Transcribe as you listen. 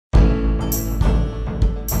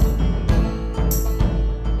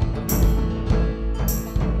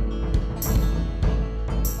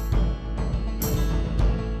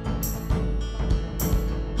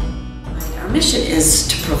mission is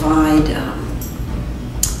to provide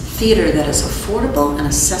theater that is affordable and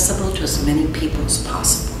accessible to as many people as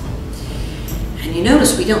possible. And you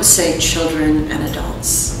notice we don't say children and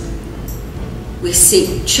adults. We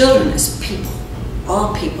see children as people.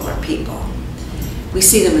 All people are people. We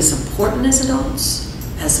see them as important as adults,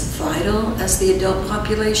 as vital as the adult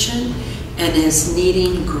population, and as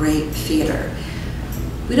needing great theater.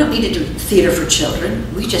 We don't need to do theater for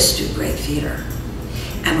children, we just do great theater.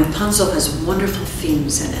 And RAP-Punzel has wonderful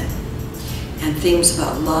themes in it, and themes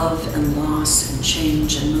about love and loss and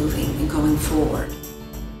change and moving and going forward.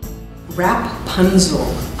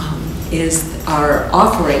 RAP-Punzel is our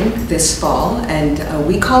offering this fall, and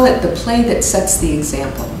we call it the play that sets the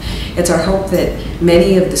example. It's our hope that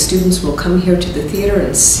many of the students will come here to the theater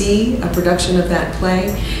and see a production of that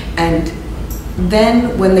play, and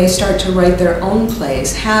then when they start to write their own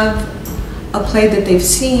plays, have a play that they've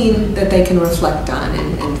seen that they can reflect on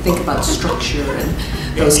and think about structure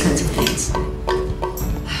and those kinds of things.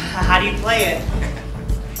 How do you play it?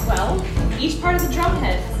 Well, each part of the drum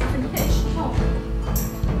head has a different pitch and tone.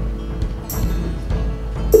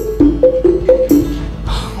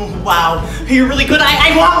 Oh, wow, you're really good.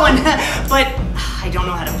 I want one, but I don't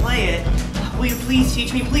know how to play it. Will you please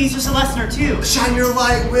teach me, please, just a lesson or two? Shine your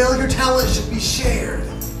light, Will. Your talent should be shared.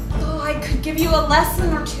 Oh, I could give you a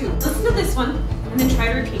lesson or two. Listen to this one, and then try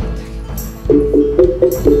to repeat it.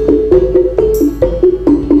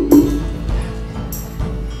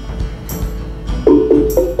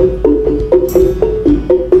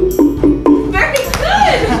 Very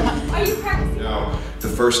good! Are you practicing? You know, the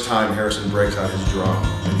first time Harrison breaks out his drum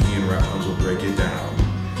and he and RAP-Punzel break it down,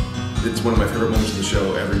 it's one of my favorite moments of the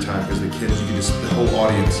show every time, because the kids, you can just, the whole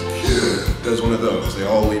audience does one of those. They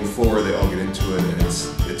all lean forward, they all get into it, and it's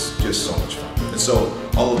just so much fun. And so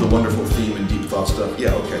all of the wonderful theme and deep thought stuff,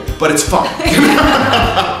 yeah, okay, but it's fun.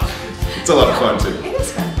 It's a lot of fun too. It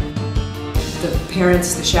is fun. The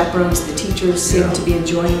parents, the chaperones, the teachers seem to be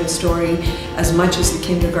enjoying the story as much as the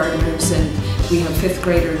kindergartners, and we have 5th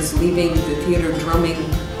graders leaving the theater drumming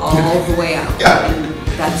all the way out. Yeah. And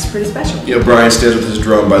that's pretty special. You know, Brian stands with his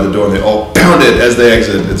drum by the door and they all pound it as they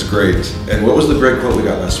exit. It's great. And what was the great quote we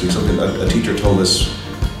got last week? Something a teacher told us.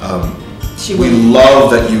 We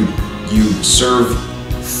love that you serve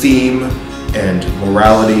theme and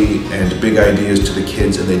morality and big ideas to the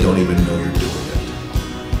kids and they don't even know you're doing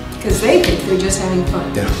it. Because they think they're just having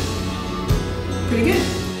fun. Yeah. Pretty good.